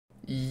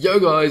Yo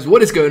guys,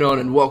 what is going on,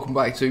 and welcome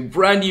back to a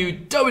brand new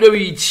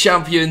WWE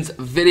Champions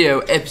video,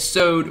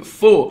 episode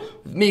 4,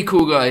 with me,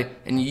 Cool Guy,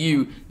 and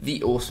you,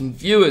 the awesome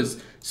viewers.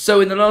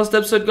 So in the last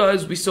episode,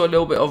 guys, we saw a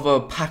little bit of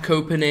a pack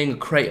opening, a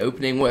crate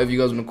opening, whatever you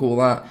guys want to call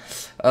that.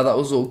 That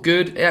was all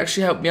good. It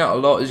actually helped me out a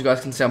lot. As you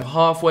guys can see, I'm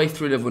halfway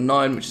through level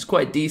 9, which is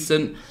quite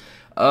decent.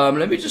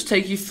 Let me just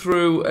take you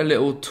through a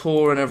little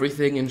tour and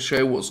everything and show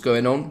you what's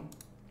going on.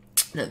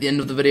 And at the end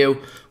of the video,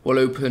 we'll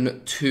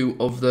open 2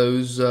 of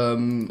those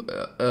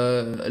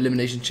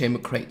Elimination Chamber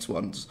crates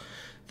ones.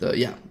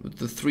 The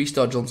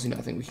 3-star John Cena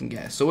I think we can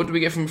get. So what do we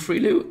get from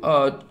free loot?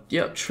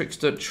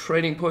 Trickster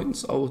trading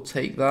points. I will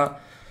take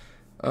that.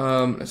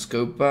 Let's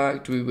go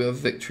back. Do we have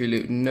victory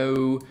loot?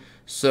 No.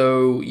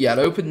 So yeah, I'll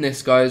open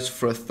this, guys,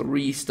 for a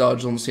 3-star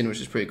John Cena, which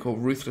is pretty cool.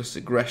 Ruthless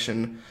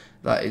Aggression.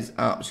 That is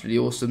absolutely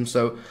awesome.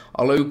 So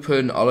I'll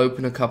open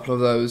a couple of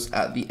those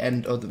at the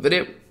end of the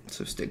video.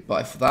 So stick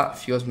by for that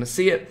if you guys want to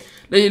see it.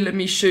 Let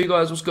me show you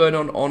guys what's going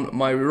on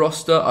my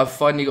roster. I've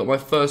finally got my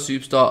first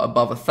superstar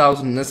above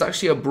 1,000. And there's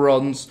actually a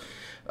bronze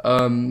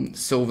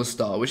silver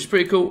star, which is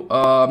pretty cool.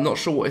 I'm not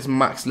sure what his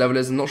max level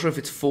is. I'm not sure if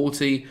it's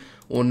 40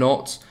 or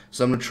not.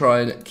 So I'm going to try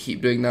and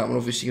keep doing that. I'm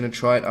obviously going to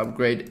try and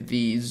upgrade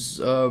these.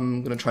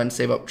 I'm going to try and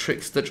save up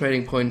Trickster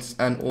trading points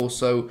and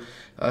also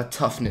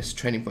toughness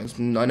trading points.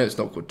 I know it's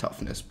not called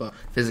toughness, but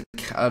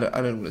I don't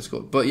know what it's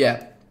called. But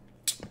yeah,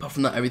 apart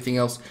from that, everything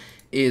else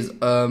is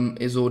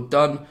all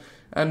done,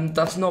 and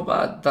that's not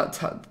bad.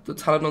 The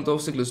talent on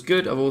Dolph Ziggler is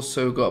good. I've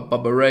also got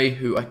Bubba Ray,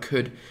 who I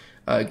could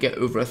get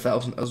over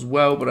 1,000 as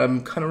well, but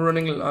I'm kind of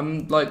running.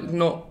 I'm like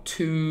not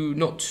too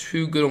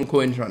good on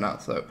coins right now,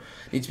 so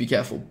need to be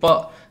careful.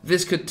 But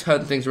this could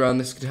turn things around.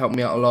 This could help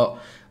me out a lot,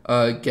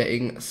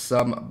 getting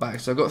some back.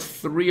 So I got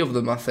 3 of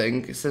them. I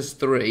think it says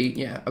 3.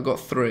 Yeah, I got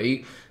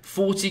 3.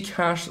 40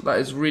 cash. That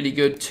is really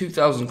good.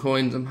 2,000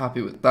 coins. I'm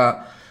happy with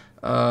that.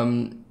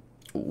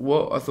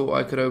 What? I thought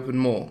I could open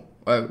more.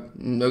 Oh,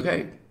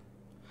 okay.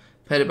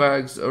 Petty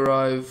bags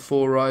arrive,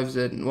 4 arrives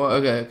in. Well,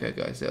 okay,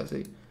 guys, yeah, I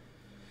see.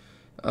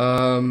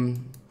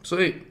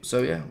 Sweet.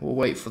 So yeah, we'll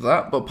wait for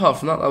that. But apart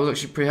from that, that was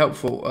actually pretty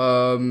helpful.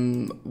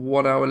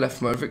 1 hour left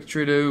for my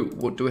victory loop.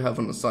 What do we have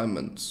on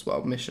assignments?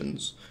 Well,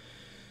 missions.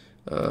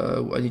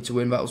 I need to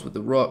win battles with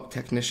the Rock,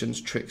 Technicians,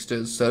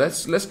 Tricksters. So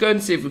let's go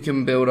and see if we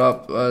can build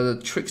up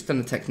the Trickster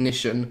and the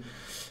Technician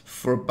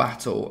for a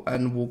battle,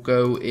 and we'll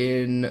go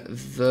in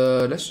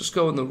the, let's just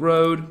go on the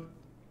road,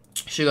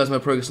 show you guys my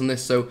progress on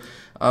this. So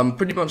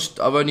pretty much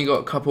I've only got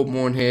a couple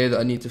more in here that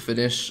I need to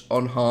finish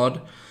on hard,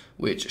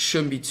 which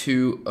shouldn't be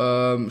too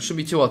hard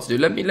to do.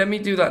 Let me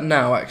do that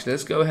now. Actually,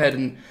 let's go ahead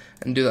and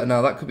do that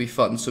now. That could be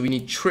fun. So we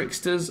need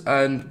Tricksters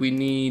and we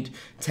need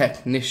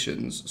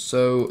Technicians.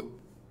 So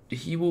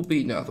he will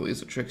be, no, I thought he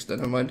was a Trickster,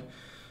 never mind.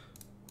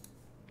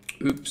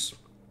 Oops.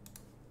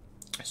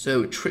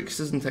 So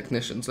Tricksters and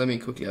Technicians, let me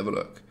quickly have a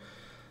look.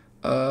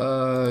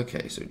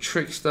 Okay, so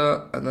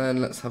Trickster, and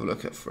then let's have a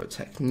look at for a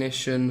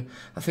Technician.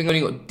 I think I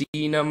only got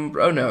D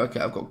number. Oh no, okay,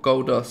 I've got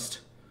Goldust.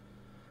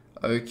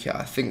 Okay,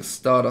 I think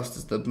Stardust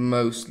is the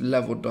most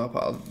leveled up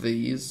out of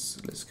these.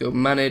 Let's go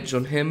manage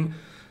on him.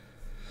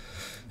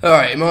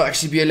 Alright, it might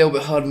actually be a little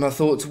bit harder than I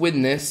thought to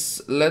win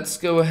this. Let's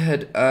go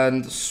ahead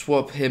and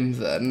swap him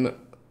then,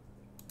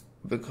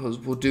 because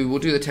we'll do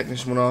the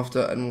Technician one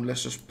after, and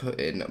let's just put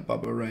in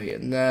Bubba Ray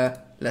in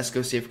there. Let's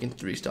go see if we can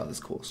restart this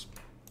course.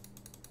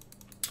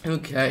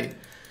 Okay,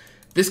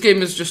 this game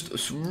has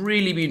just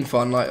really been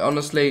fun. Like,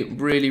 honestly,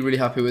 really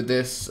happy with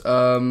this.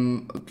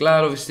 Glad,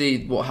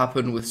 obviously, what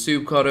happened with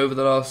Supercard over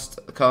the last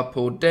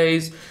couple of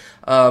days.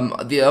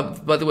 By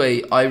the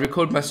way, I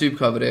recorded my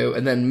Supercard video,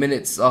 and then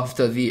minutes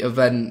after the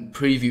event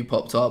preview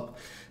popped up.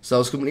 So I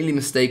was completely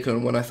mistaken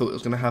on when I thought it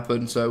was going to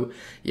happen. So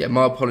yeah,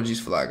 my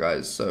apologies for that,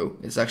 guys. So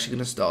it's actually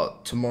going to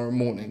start tomorrow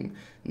morning,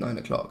 9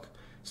 o'clock.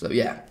 So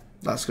yeah,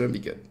 that's going to be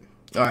good.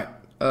 All right.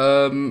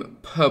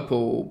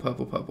 Purple.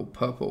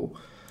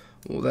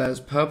 Well, there's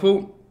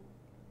purple.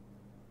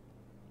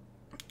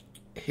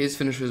 His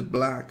finisher is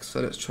black,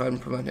 so let's try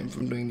and prevent him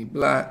from doing any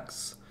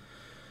blacks.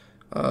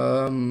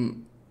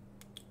 Do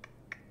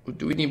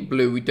we need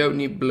blue? We don't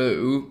need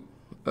blue.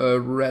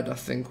 Red, I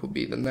think, will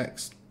be the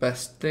next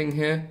best thing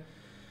here.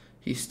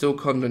 He still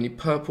can't do any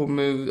purple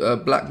moves,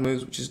 black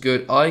moves, which is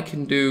good. I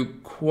can do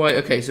quite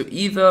okay. So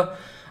either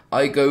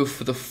I go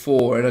for the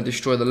 4 and I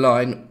destroy the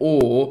line,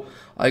 or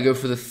I go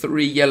for the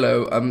 3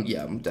 yellow.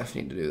 Yeah, I'm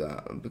definitely to do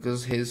that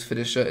because his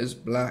finisher is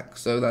black,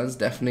 so that's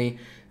definitely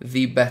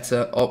the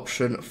better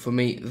option for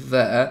me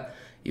there.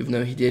 Even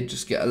though he did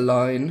just get a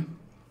line,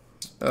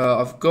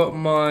 I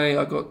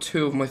got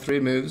 2 of my 3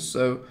 moves.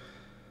 So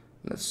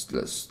let's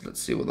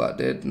see what that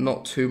did.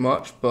 Not too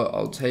much, but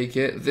I'll take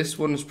it. This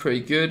one is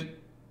pretty good.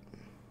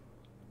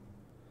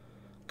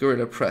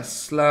 Gorilla Press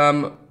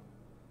Slam.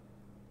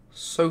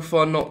 So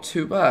far not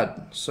too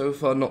bad.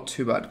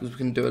 Because we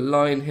can do a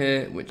line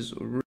here, which is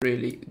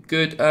really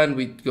good, and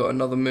we got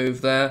another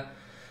move there.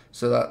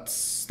 So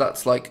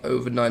that's like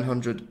over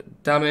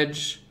 900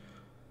 damage.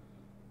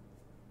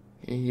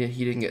 Yeah,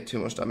 he didn't get too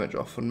much damage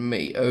off on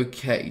me.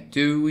 Okay,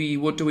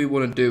 what do we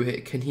want to do here?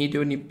 Can he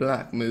do any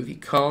black move? He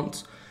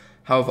can't.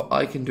 However,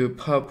 I can do a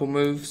purple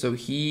move, so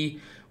he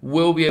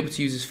will be able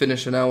to use his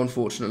finisher now,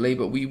 unfortunately,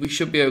 but we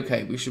should be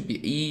okay. We should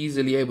be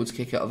easily able to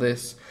kick out of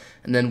this.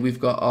 And then we've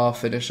got our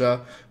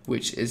finisher,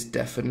 which is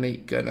definitely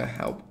going to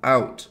help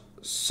out.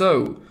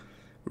 So,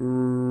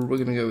 we're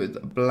going to go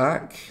with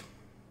black.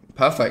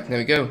 Perfect, there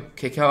we go.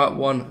 Kick out at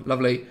 1,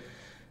 lovely.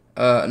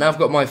 Now I've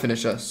got my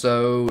finisher,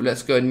 so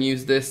let's go and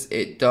use this.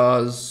 It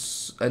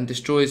does and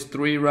destroys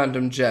 3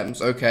 random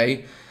gems.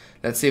 Okay,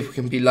 let's see if we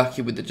can be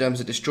lucky with the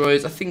gems it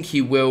destroys. I think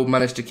he will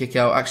manage to kick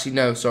out. Actually,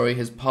 no, sorry,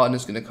 his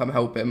partner's going to come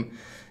help him.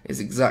 Is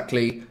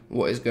exactly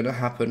what is going to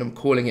happen. I'm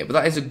calling it, but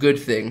that is a good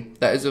thing.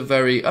 That is a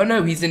very... Oh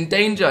no, he's in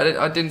danger.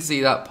 I didn't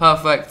see that.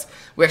 Perfect.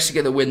 We actually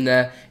get the win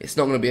there. It's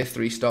not going to be a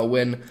 3-star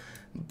win,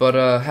 but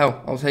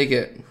hell, I'll take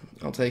it.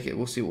 I'll take it.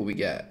 We'll see what we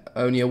get.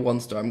 Only a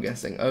 1-star, I'm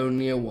guessing.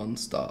 Only a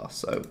 1-star.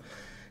 So,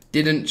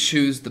 didn't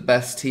choose the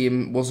best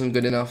team. Wasn't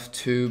good enough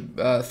to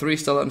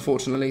 3-star that,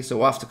 unfortunately. So,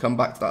 we'll have to come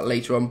back to that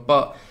later on.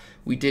 But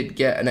we did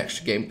get an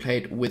extra game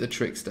played with a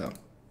trickster,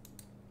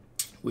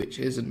 which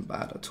isn't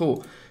bad at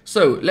all.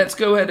 So, let's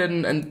go ahead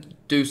and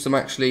do some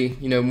actually,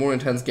 more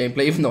intense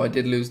gameplay, even though I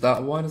did lose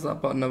that. Why does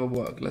that button never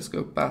work? Let's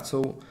go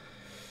battle.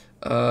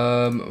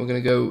 We're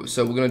going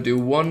to do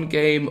 1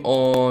 game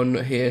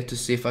on here to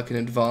see if I can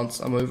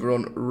advance. I'm over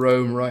on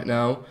Rome right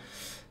now,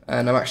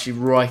 and I'm actually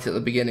right at the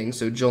beginning,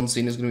 so John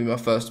Cena is going to be my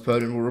first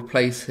opponent. We'll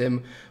replace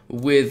him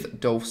with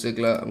Dolph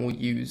Ziggler, and we'll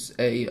use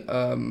a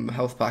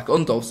health pack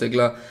on Dolph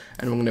Ziggler,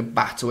 and we're going to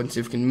battle and see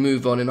if we can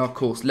move on in our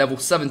course. Level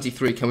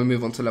 73, can we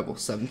move on to level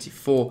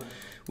 74?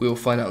 We will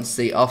find out and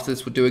see. After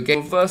this, we'll do a game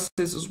of versus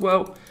as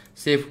well.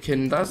 See if we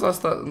can.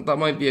 That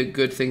might be a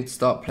good thing to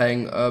start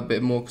playing a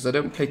bit more, because I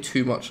don't play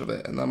too much of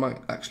it, and that might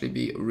actually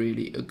be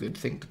really a good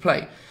thing to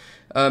play.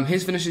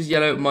 His finish is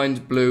yellow, mine's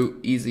blue.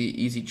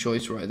 Easy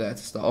choice right there to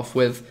start off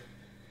with.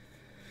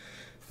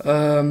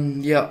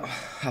 Yeah,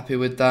 happy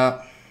with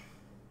that.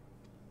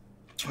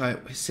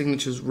 Alright, his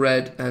signature's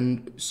red,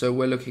 and so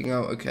we're looking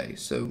out. Okay,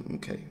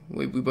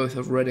 we both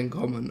have red in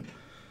common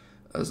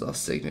as our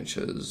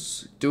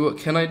signatures.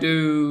 Can I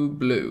do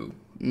blue?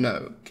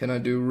 No. Can I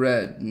do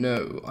red?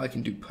 No. I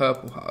can do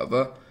purple,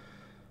 however.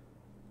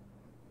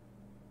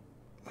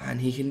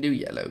 And he can do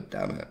yellow,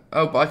 damn it.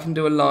 Oh, but I can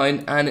do a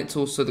line, and it's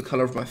also the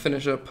colour of my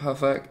finisher.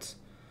 Perfect.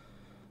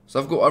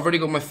 So I've already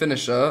got my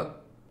finisher.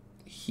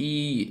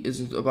 He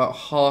is about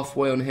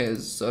halfway on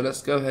his, so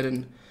let's go ahead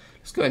and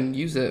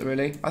use it,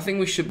 really. I think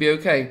we should be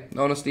okay. I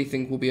honestly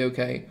think we'll be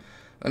okay.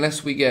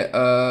 Unless we get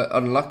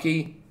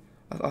unlucky,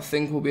 I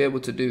think we'll be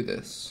able to do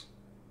this.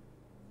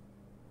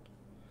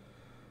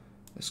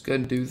 Let's go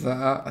and do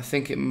that. I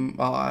think it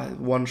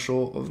 1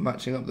 short of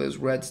matching up those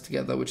reds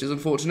together, which is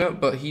unfortunate,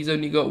 but he's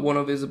only got 1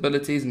 of his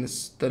abilities, and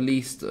it's the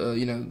least,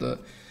 the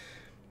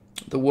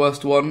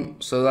worst one.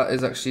 So that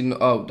is actually,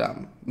 oh,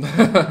 damn.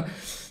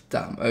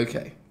 Damn,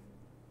 okay.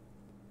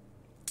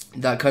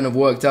 That kind of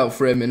worked out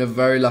for him in a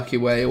very lucky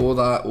way. All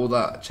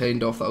that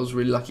chained off, that was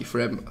really lucky for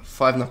him.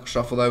 5 knuckle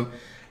shuffle, though,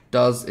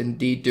 does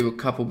indeed do a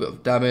couple bit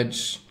of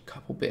damage.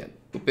 A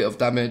bit of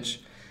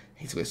damage.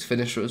 He's got his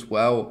finisher as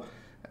well.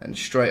 And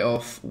straight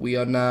off, we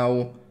are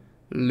now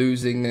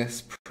losing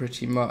this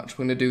pretty much.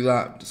 We're going to do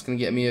that. It's going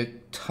to get me a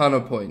ton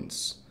of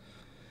points.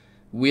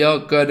 We are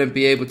going to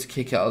be able to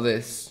kick out of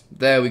this.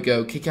 There we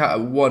go. Kick out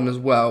at 1 as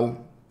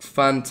well.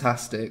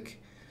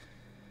 Fantastic.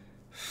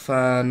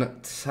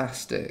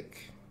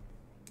 Fantastic.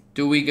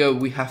 Do we go?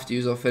 We have to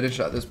use our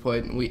finisher at this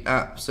point. We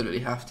absolutely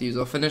have to use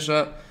our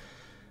finisher.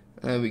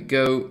 There we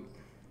go.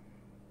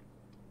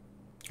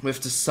 We have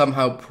to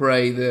somehow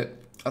pray that...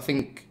 I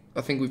think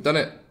we've done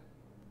it.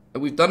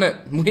 We've done it.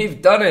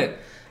 We've done it.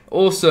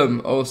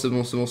 Awesome.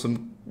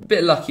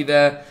 Bit lucky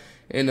there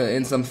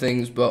in some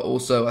things, but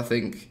also I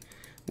think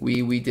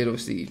we did,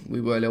 obviously,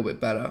 we were a little bit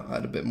better. I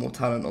had a bit more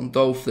talent on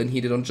Dolph than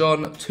he did on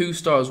John.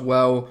 2-star as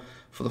well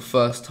for the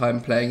first time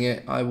playing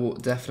it. I will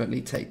definitely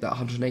take that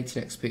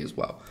 118 XP as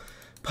well.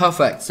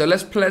 Perfect. So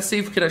let's see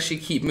if we can actually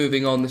keep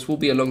moving on. This will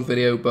be a long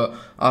video, but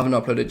I haven't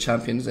uploaded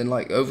Champions in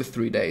like over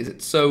 3 days.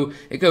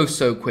 It goes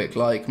so quick.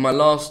 Like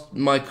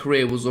my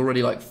career was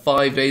already like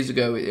 5 days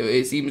ago.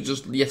 It seems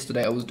just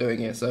yesterday I was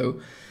doing it. So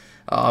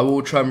I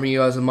will try and bring you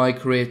guys in my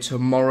career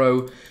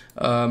tomorrow,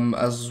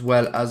 as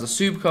well as a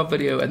Supercard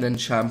video, and then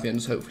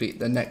Champions hopefully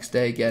the next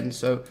day again.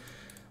 So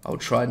I'll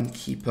try and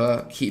keep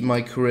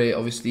my career.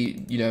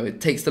 Obviously,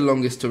 it takes the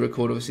longest to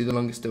record, obviously the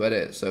longest to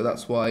edit, so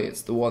that's why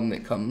it's the one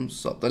that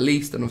comes up the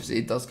least, and obviously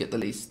it does get the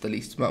least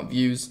amount of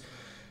views.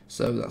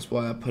 So that's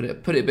why I put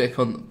it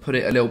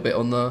a little bit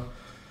on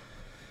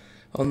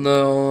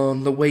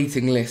the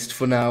waiting list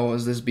for now,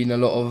 as there's been a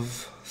lot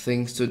of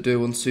things to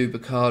do on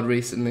Supercard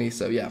recently.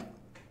 So yeah.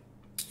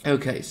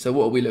 Okay, so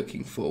what are we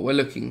looking for? We're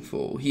looking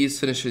for his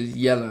finisher is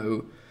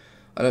yellow.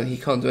 He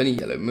can't do any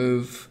yellow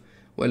move.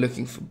 We're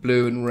looking for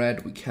blue and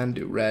red. We can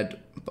do red,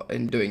 but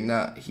in doing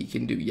that, he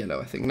can do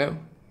yellow, I think. No,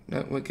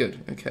 we're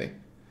good. Okay,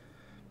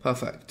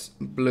 perfect.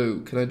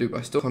 Blue, can I do?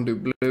 I still can't do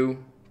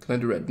blue. Can I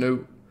do red?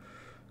 No.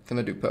 Can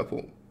I do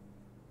purple?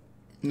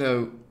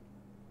 No.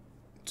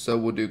 So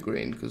we'll do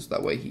green, because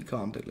that way he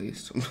can't, at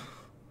least.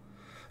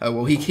 Oh,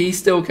 well, he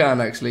still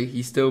can, actually.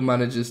 He still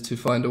manages to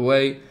find a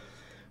way.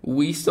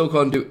 We still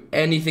can't do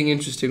anything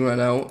interesting right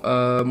now.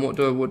 What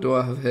do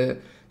I have here?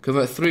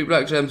 Convert 3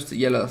 black gems to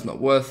yellow. That's not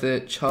worth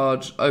it.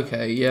 Charge.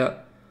 Okay, yeah.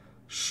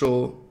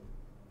 Sure.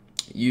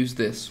 Use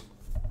this.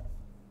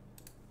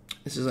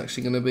 This is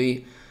actually going to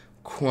be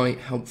quite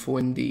helpful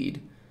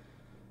indeed.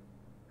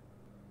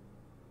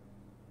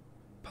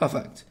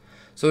 Perfect.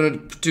 So I'm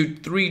going to do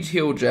 3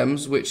 teal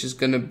gems, which is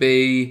going to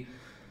be...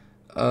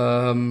 it's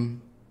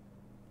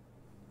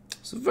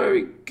a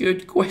very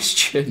good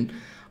question.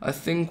 I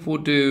think we'll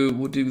do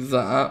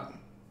that.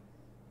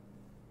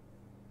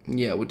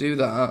 Yeah, we'll do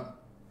that.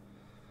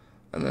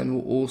 And then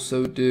we'll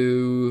also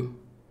do...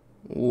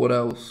 What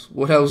else?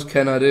 What else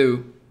can I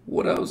do?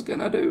 What else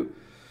can I do?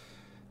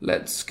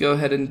 Let's go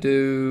ahead and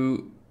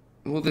do...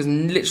 Well, there's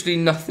literally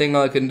nothing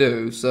I can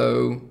do,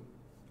 so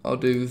I'll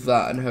do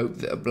that and hope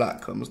that a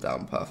black comes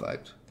down.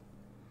 Perfect.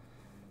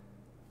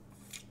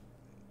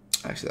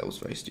 Actually, that was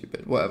very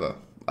stupid. Whatever.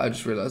 I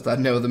just realised I had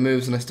no other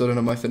moves and I still don't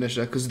have my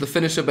finisher, because the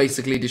finisher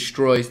basically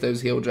destroys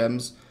those heal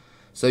gems,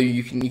 so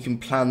you can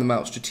plan them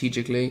out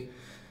strategically.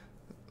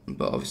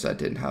 But obviously I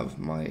didn't have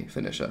my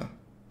finisher,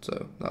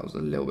 so that was a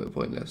little bit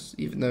pointless.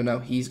 Even though now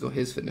he's got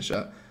his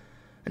finisher,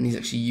 and he's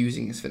actually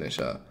using his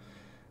finisher,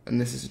 and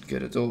this isn't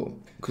good at all,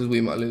 because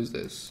we might lose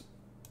this.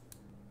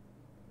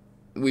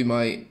 We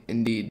might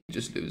indeed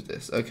just lose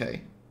this.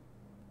 Okay.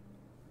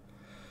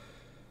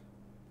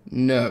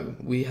 No,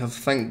 we have.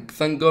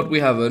 Thank God we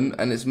haven't,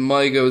 and it's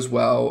my go as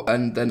well.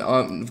 And then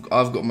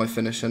I've got my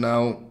finisher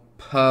now.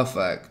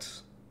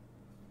 Perfect.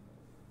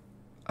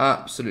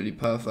 Absolutely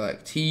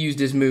perfect. He used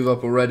his move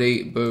up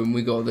already. Boom,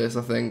 we got this.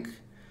 I think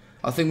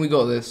we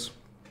got this.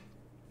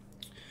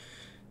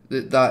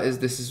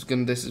 This is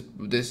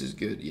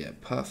good. Yeah,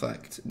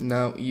 perfect.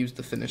 Now use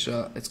the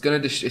finisher. It's gonna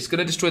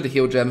destroy the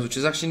heal gems, which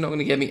is actually not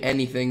gonna get me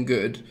anything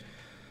good,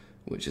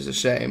 which is a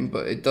shame.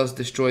 But it does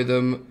destroy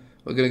them.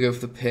 We're going to go for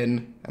the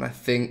pin, and I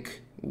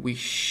think we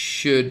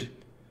should...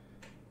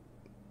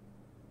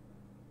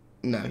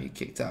 No, he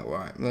kicked out,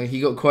 right. Well,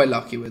 he got quite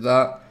lucky with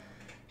that.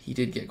 He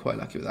did get quite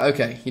lucky with that.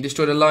 Okay, he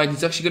destroyed a line.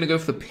 He's actually going to go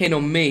for the pin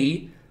on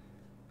me.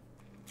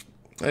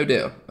 Oh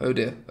dear, oh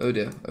dear, oh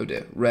dear, oh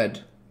dear.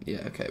 Red.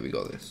 Yeah, okay, we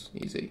got this.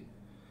 Easy.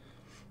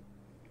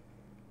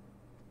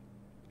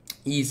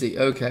 Easy,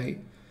 okay.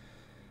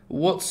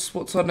 What's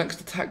our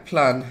next attack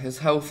plan? His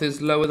health is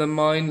lower than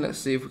mine. Let's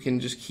see if we can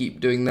just keep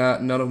doing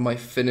that. None of my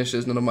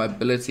finishers, none of my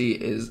ability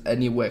is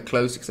anywhere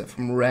close except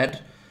from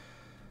red.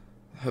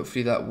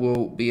 Hopefully that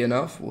will be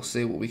enough. We'll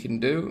see what we can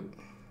do.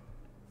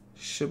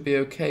 Should be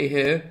okay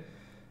here.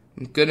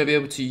 I'm going to be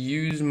able to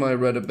use my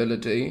red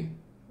ability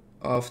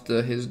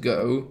after his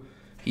go.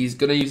 He's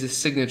going to use his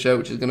signature,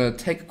 which is going to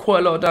take quite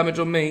a lot of damage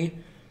on me.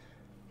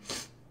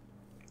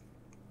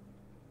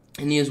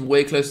 And he is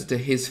way closer to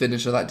his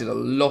finisher. That did a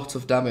lot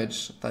of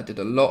damage.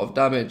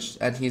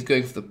 And he's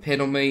going for the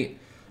pin on me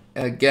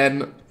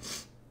again.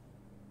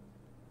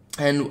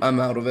 And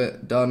I'm out of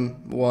it.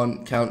 Done.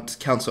 1. Counts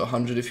at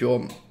 100 if you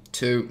want.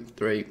 2,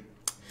 3.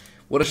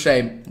 What a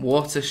shame.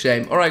 What a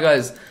shame. Alright,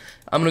 guys.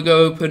 I'm going to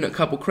go open a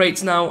couple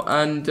crates now.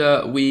 And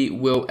we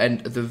will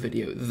end the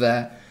video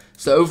there.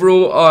 So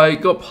overall, I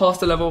got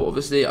past the level.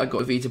 Obviously, I got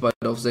defeated by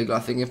Dolph Ziggler. I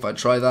think if I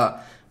try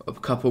that a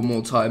couple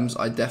more times,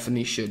 I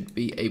definitely should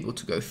be able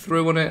to go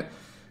through on it.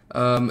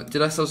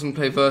 Did I still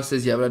play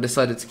versus? Yeah, but I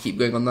decided to keep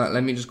going on that.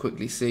 Let me just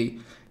quickly see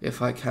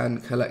if I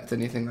can collect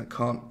anything. I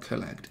can't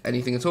collect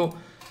anything at all.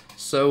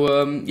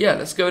 So, yeah,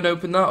 let's go and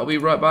open that. I'll be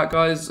right back,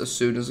 guys, as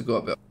soon as I got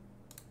a bit.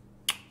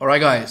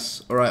 Alright,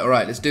 guys.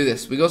 Alright, let's do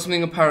this. We got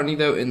something apparently,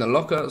 though, in the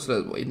locker.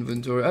 So, what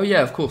inventory? Oh,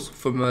 yeah, of course,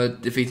 from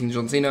defeating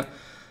John Cena.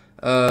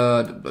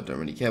 I don't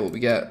really care what we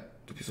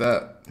get, to be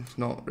fair. It's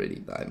not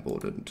really that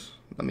important.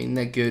 I mean,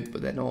 they're good,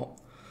 but they're not.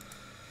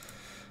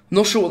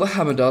 Not sure what the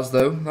hammer does,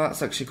 though.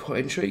 That's actually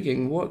quite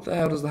intriguing. What the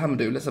hell does the hammer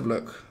do? Let's have a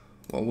look.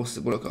 Well, we'll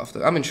look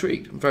after. I'm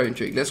intrigued. I'm very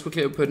intrigued. Let's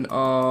quickly open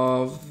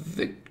our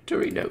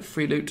victory. No,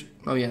 free loot.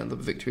 Oh, yeah, the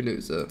victory loot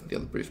is the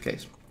other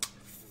briefcase.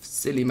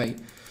 Silly me.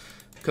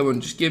 Come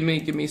on, just give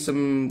me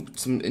some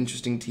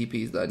interesting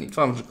TPs that I need.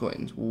 500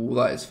 coins. Ooh,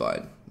 that is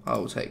fine. I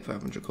will take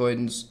 500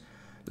 coins.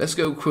 Let's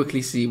go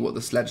quickly see what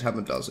the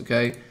sledgehammer does,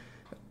 okay?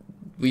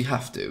 We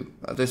have to.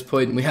 At this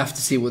point, we have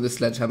to see what the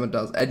sledgehammer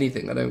does.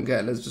 Anything, I don't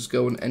care. Let's just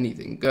go on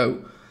anything.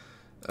 Go.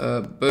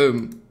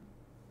 Boom.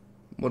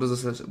 What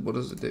does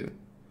it do?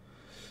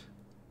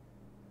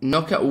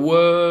 Knockout.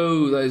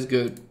 Whoa, that is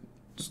good.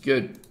 It's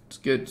good. It's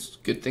good. It's a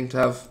good thing to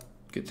have.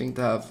 Good thing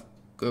to have.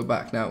 Go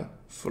back now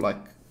for like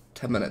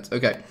 10 minutes.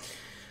 Okay.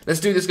 Let's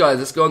do this, guys.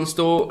 Let's go on the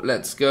store.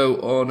 Let's go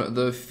on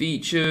the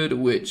featured,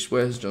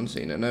 where's John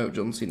Cena? No,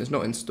 John Cena's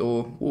not in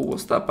store. Ooh,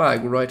 what's that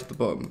bag right at the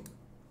bottom?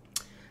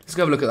 Let's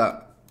go have a look at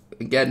that.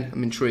 Again,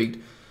 I'm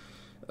intrigued.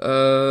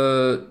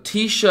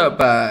 T-shirt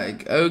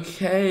bag.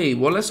 Okay,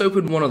 well, let's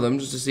open one of them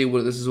just to see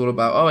what this is all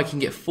about. Oh, I can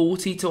get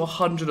 40 to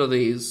 100 of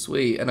these.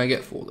 Sweet, and I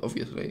get 4,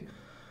 obviously.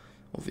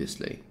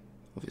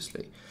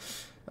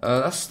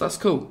 That's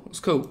cool. That's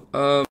cool.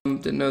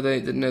 Didn't know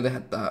they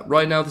had that.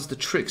 Right now, there's the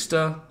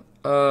Trickster.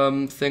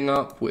 thing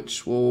up,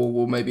 which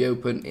we'll maybe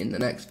open in the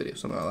next video,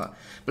 something like that.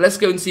 But let's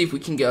go and see if we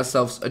can get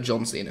ourselves a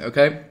John Cena,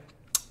 okay?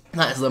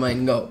 That is the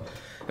main goal.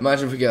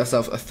 Imagine if we get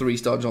ourselves a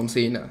 3-star John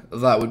Cena.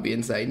 That would be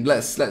insane.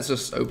 Let's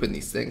just open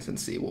these things and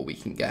see what we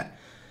can get.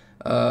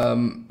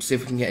 See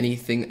if we can get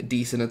anything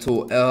decent at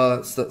all.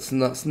 That's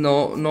not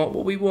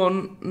what we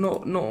want.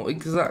 Not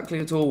exactly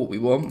at all what we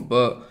want,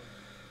 but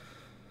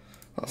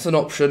that's an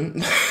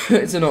option.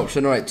 It's an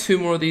option. All right, 2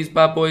 more of these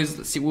bad boys.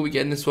 Let's see what we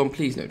get in this one.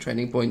 Please, no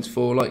training points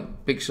for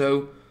like Big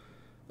Show.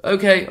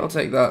 Okay, I'll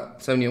take that.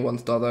 It's only a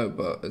 1-star though,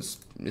 but it's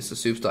a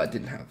superstar I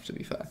didn't have, to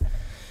be fair.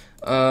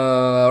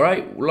 All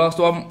right, last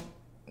one.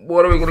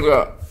 What are we gonna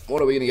get?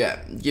 What are we gonna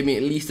get? Give me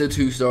at least a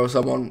 2-star or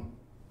someone.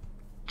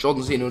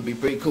 John Cena would be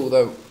pretty cool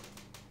though.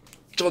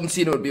 John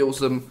Cena would be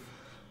awesome.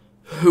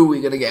 Who are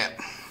we gonna get?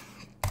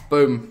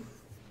 Boom.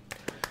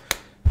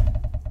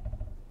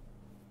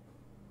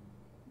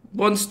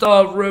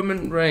 1-star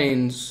Roman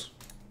Reigns.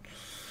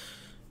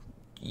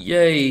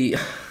 Yay.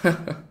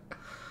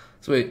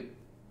 Sweet.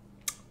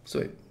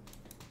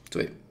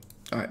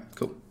 Alright,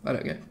 cool. I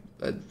don't care.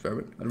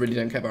 Roman. I really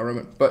don't care about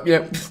Roman. But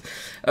yeah.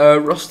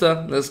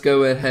 Roster. Let's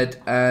go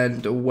ahead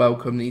and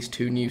welcome these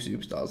 2 new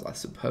superstars, I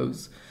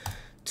suppose,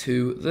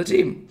 to the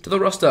team, to the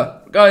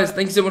roster. Guys,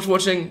 thank you so much for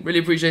watching. Really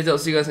appreciate it. I'll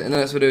see you guys in the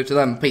next video. To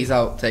them, peace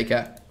out. Take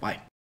care.